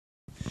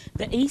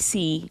The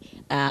AC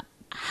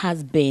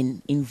has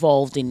been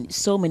involved in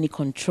so many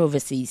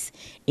controversies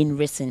in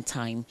recent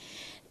time.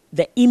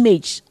 The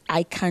image,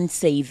 I can't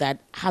say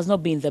that has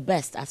not been the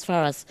best as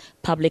far as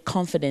public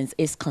confidence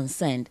is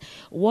concerned.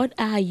 What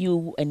are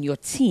you and your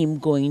team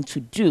going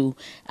to do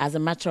as a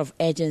matter of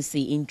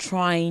urgency in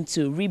trying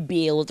to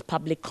rebuild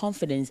public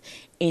confidence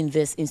in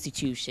this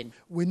institution?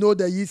 We know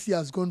the EC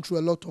has gone through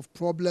a lot of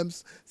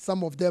problems.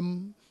 Some of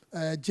them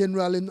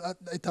generally,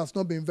 it has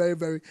not been very,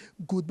 very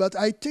good. But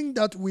I think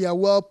that we are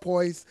well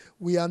poised.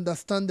 We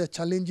understand the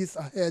challenges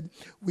ahead.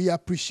 We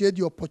appreciate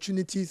the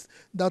opportunities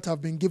that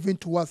have been given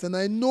to us. And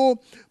I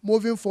know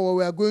moving forward,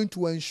 we are going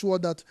to ensure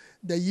that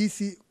the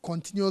EC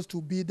continues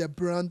to be the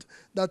brand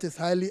that is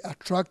highly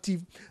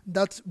attractive,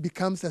 that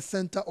becomes a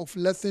center of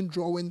lesson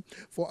drawing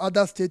for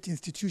other state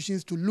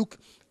institutions to look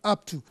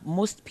up to.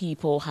 Most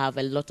people have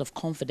a lot of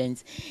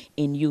confidence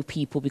in you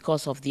people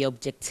because of the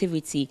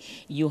objectivity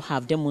you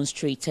have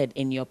demonstrated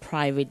in your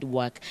private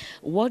work.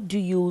 What do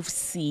you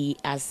see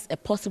as a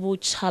possible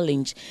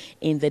challenge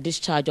in the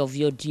discharge of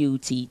your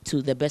duty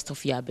to the best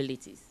of your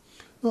abilities?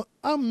 No,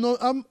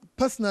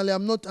 personally,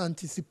 I'm not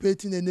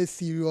anticipating any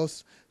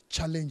serious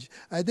challenge.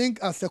 I think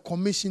as a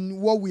commission,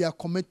 what we are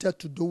committed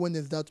to doing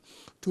is that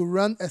to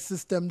run a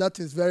system that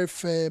is very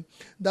fair,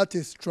 that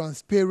is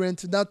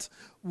transparent, that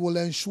will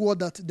ensure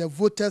that the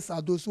voters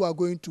are those who are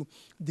going to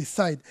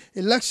decide.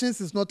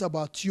 Elections is not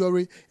about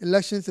theory.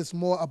 Elections is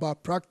more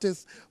about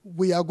practice.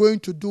 We are going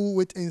to do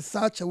it in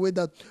such a way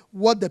that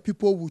what the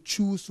people will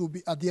choose will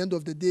be at the end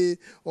of the day,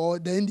 or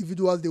the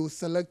individuals they will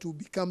select will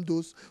become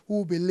those who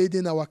will be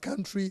leading our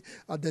country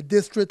at the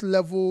district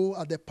level,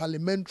 at the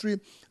parliamentary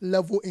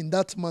level in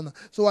that manner.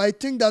 So I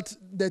think that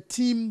the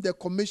team, the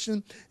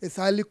commission is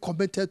highly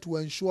committed to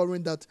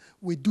ensuring that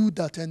we do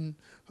that, and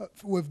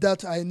with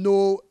that, I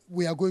know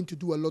we are going to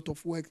do a lot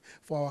of work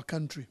for our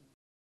country.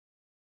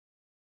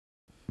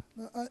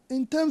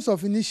 In terms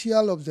of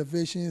initial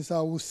observations,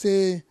 I would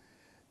say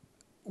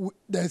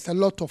there's a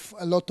lot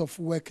of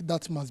work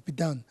that must be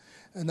done,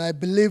 and I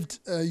believed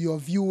your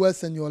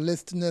viewers and your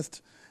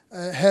listeners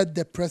heard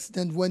the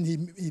president when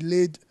he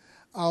laid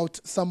out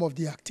some of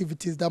the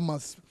activities that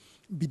must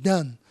be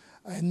done.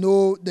 I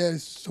know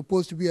there's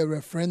supposed to be a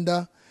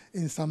referenda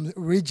in some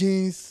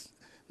regions,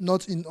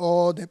 not in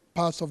all the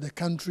parts of the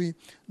country.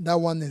 That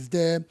one is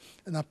there.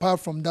 And apart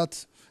from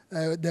that,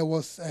 there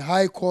was a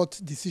High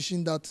Court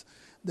decision that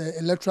the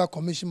Electoral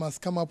Commission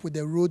must come up with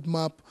a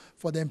roadmap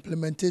for the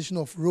implementation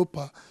of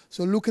ROPA.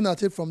 So looking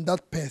at it from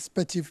that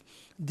perspective,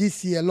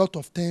 this year a lot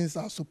of things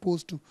are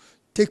supposed to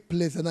take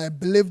place. And I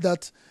believe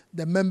that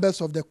the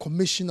members of the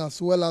commission,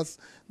 as well as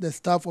the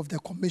staff of the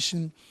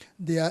commission,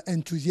 they are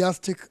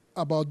enthusiastic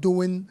about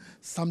doing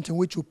something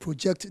which will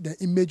project the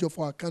image of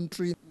our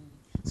country.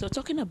 So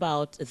talking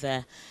about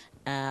the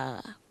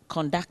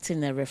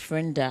conducting a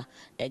referenda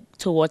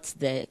towards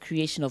the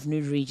creation of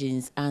new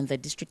regions and the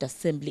district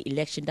assembly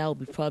election, that will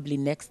be probably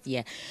next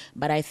year.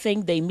 But I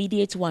think the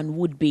immediate one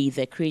would be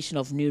the creation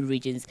of new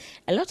regions.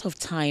 A lot of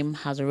time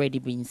has already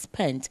been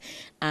spent,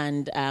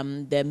 and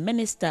the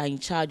minister in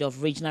charge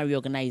of regional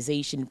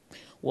reorganization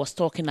was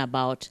talking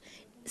about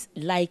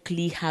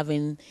likely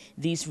having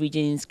these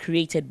regions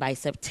created by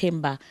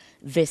September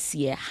this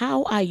year.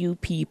 How are you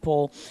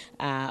people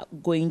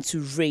going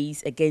to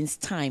race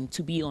against time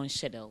to be on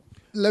schedule?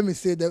 Let me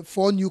say that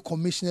 4 new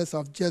commissioners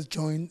have just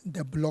joined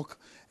the block,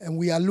 and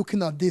we are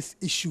looking at these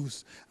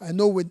issues. I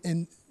know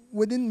within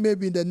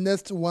maybe the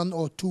next 1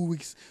 or 2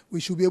 weeks, we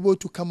should be able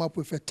to come up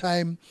with a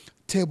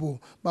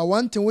timetable. But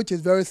one thing which is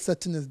very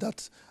certain is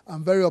that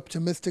I'm very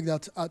optimistic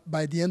that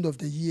by the end of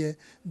the year,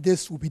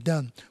 this will be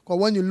done. Because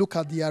when you look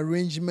at the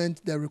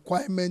arrangement, the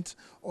requirement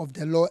of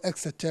the law,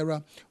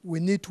 etc., we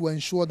need to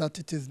ensure that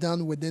it is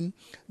done within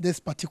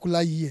this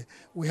particular year.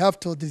 We have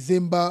till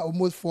December,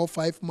 almost 4 or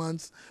 5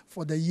 months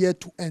for the year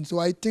to end. So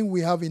I think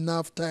we have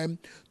enough time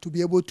to be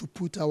able to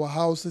put our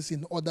houses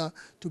in order,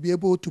 to be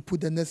able to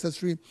put the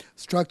necessary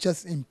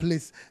structures in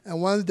place.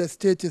 And once the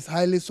state is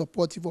highly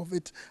supportive of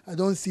it, I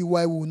don't see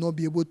why we will not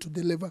be able to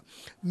deliver.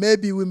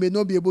 Maybe we may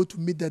not be able to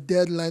meet the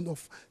deadline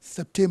of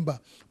September,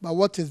 but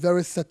what is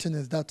very certain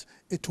is that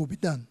it will be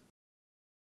done.